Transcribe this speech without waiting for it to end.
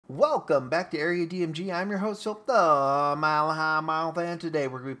Welcome back to Area DMG. I'm your host, Philip, the Mile High Mile Fan. Today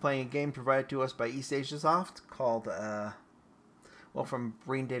we're going to be playing a game provided to us by East Asia Soft called, well, from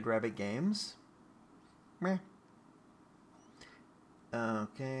Brain Dead Rabbit Games. Meh.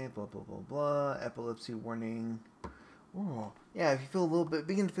 Okay, blah, blah, blah, blah. Epilepsy warning. Oh, yeah, if you feel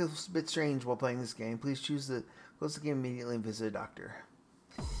begin to feel a bit strange while playing this game, please close the game immediately and visit a doctor.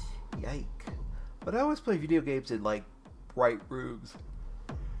 Yike. But I always play video games in, like, bright rooms.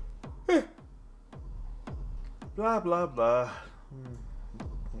 Blah, blah, blah.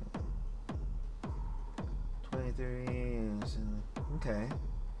 23. Okay.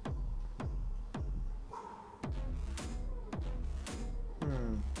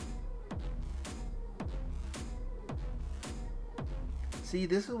 See,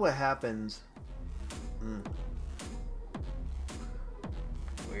 this is what happens.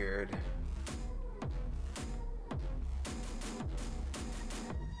 Weird.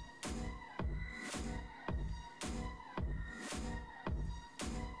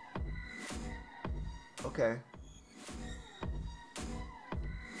 Okay.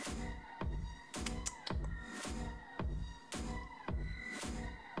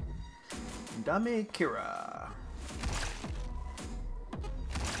 Damikira.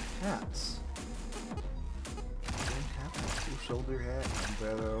 Hats. Shoulder hat,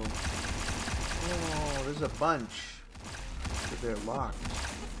 umbrella. Oh, there's a bunch. But they're locked.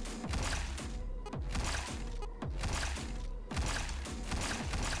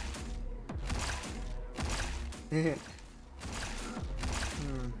 Okay.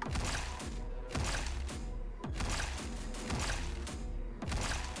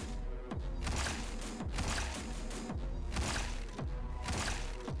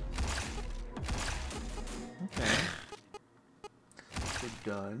 We're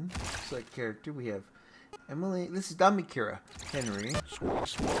done. Select character. We have Emily. This is Damikira. Henry.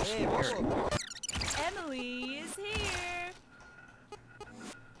 Hey, Emily is here.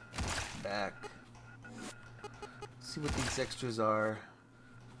 Back. See what these extras are.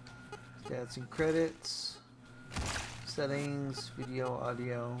 Stats and credits. Settings, video,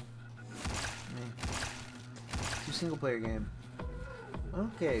 audio. It's a single player game.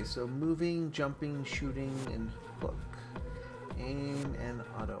 Okay, so moving, jumping, shooting, and hook. Aim and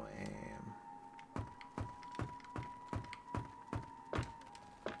auto aim.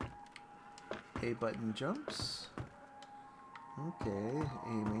 A button jumps. Okay,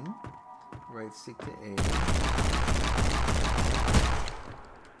 aiming. Right stick to aim.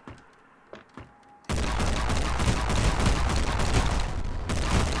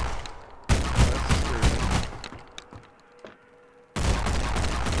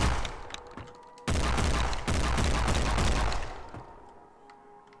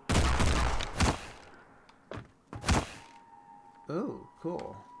 Oh,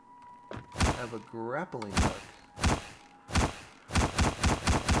 cool. I have a grappling hook.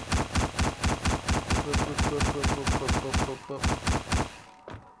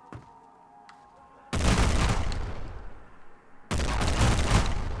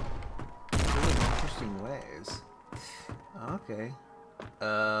 Really interesting ways. Okay.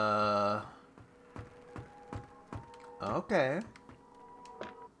 Okay.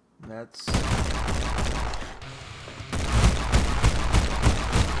 That's...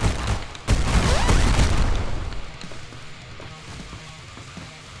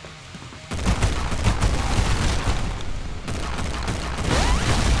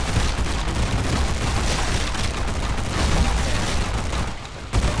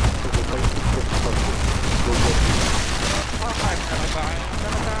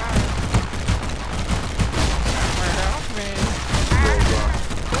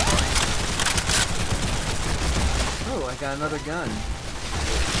 Oh, I got another gun.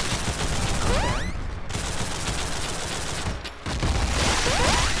 Okay.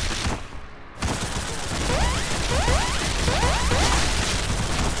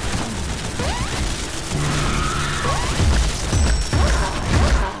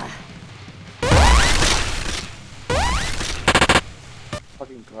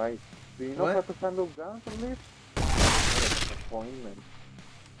 Fucking Christ. Do you know What? how to handle guns on this? What a disappointment.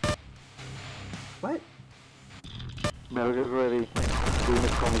 What? Better get ready. Queen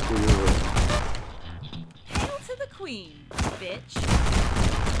is coming to you. Hail to the queen, bitch.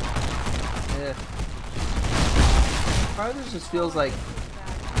 Yeah. Part of this just feels like...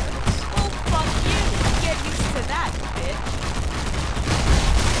 Oh, fuck you. Get used to that, bitch.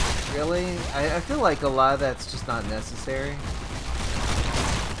 Really? I feel like a lot of that's just not necessary.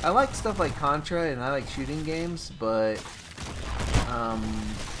 I like stuff like Contra and I like shooting games, but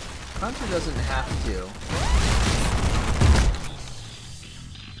Contra doesn't have to.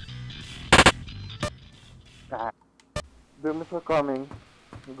 Them is coming.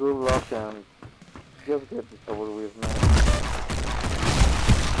 Good luck and just get this over with, man.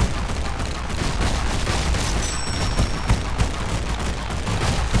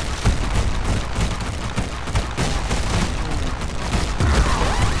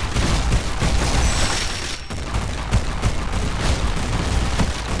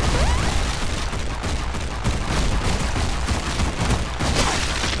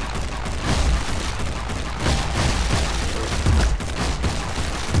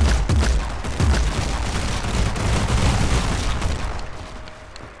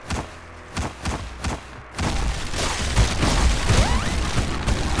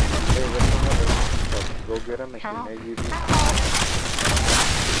 Go get him and he may give you. Oh,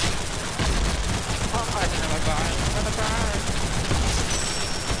 I'm gonna die. I'm gonna die.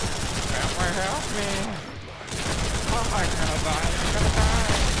 Someone help me. Oh, I'm gonna die. I'm gonna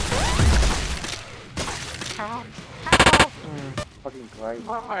die. Help. Help. Fucking Christ.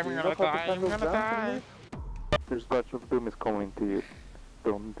 Oh, I'm Do you gonna know how to die. I'm handle gonna guns die. in this? There's Batch of Doom is coming to you.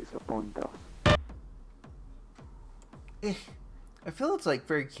 Don't disappoint us. I feel it's like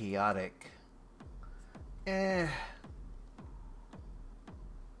very chaotic. Yeah,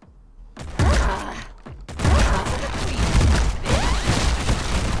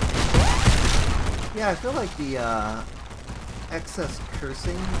 I feel like the excess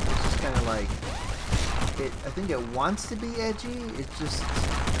cursing is just kind of like it. I think it wants to be edgy. It's just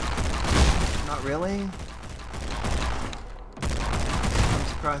not really.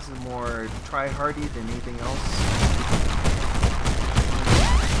 Comes across as more try-hardy than anything else.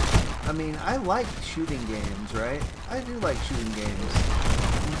 I mean, I like shooting games, right? I do like shooting games,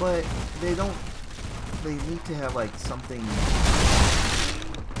 but they don't. They need to have like something.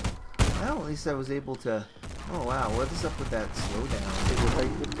 Well, at least I was able to. Oh wow, what is up with that slowdown? It was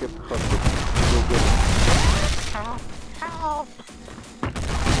like it kept hustling. Go get him. Help. Help.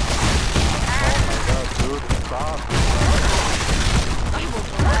 Oh my god, dude, stop. I will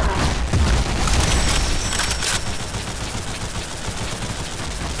gladly.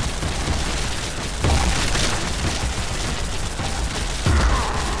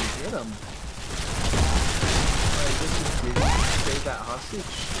 Get him. Alright, this is did save that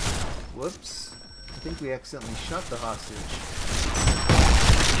hostage. Whoops. I think we accidentally shot the hostage.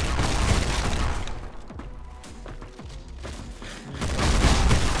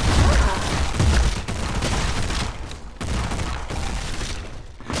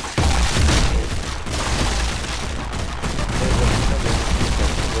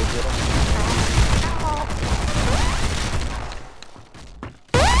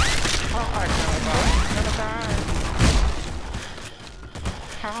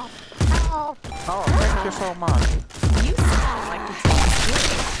 Oh, thank you so much. You sound like it's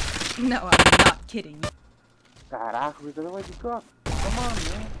good. No, I'm not kidding. Carajo, ¿de dónde you got? Come on,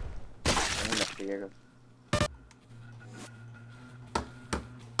 man. Ahí la friegas.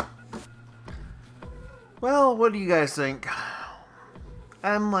 Well, what do you guys think?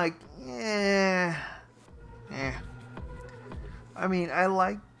 I'm like, I mean, I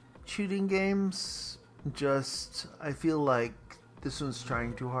like shooting games, just I feel like this one's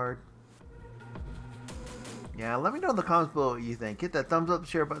trying too hard. Yeah, let me know in the comments below what you think. Hit that thumbs up,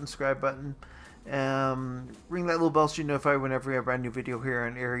 share button, subscribe button. Ring that little bell so you're notified whenever we have a brand new video here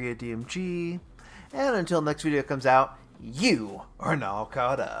on Area DMG. And until next video comes out, you are now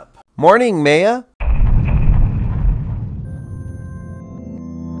caught up. Morning, Maya.